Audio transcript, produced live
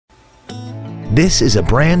This is a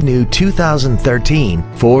brand new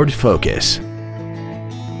 2013 Ford Focus.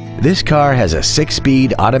 This car has a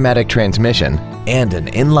 6-speed automatic transmission and an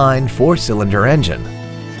inline 4-cylinder engine.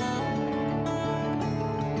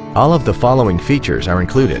 All of the following features are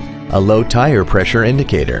included: a low tire pressure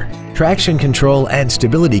indicator, traction control and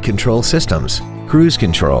stability control systems, cruise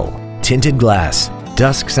control, tinted glass,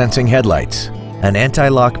 dusk sensing headlights, an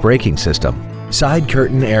anti-lock braking system, side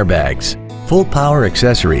curtain airbags, full power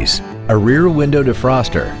accessories, a rear window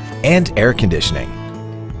defroster, and air conditioning.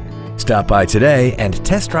 Stop by today and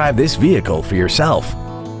test drive this vehicle for yourself.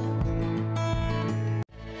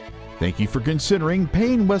 Thank you for considering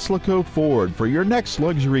Payne Weslaco Ford for your next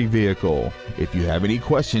luxury vehicle. If you have any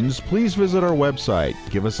questions, please visit our website,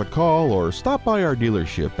 give us a call, or stop by our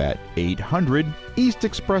dealership at 800 East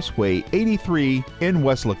Expressway 83 in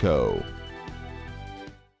Weslaco.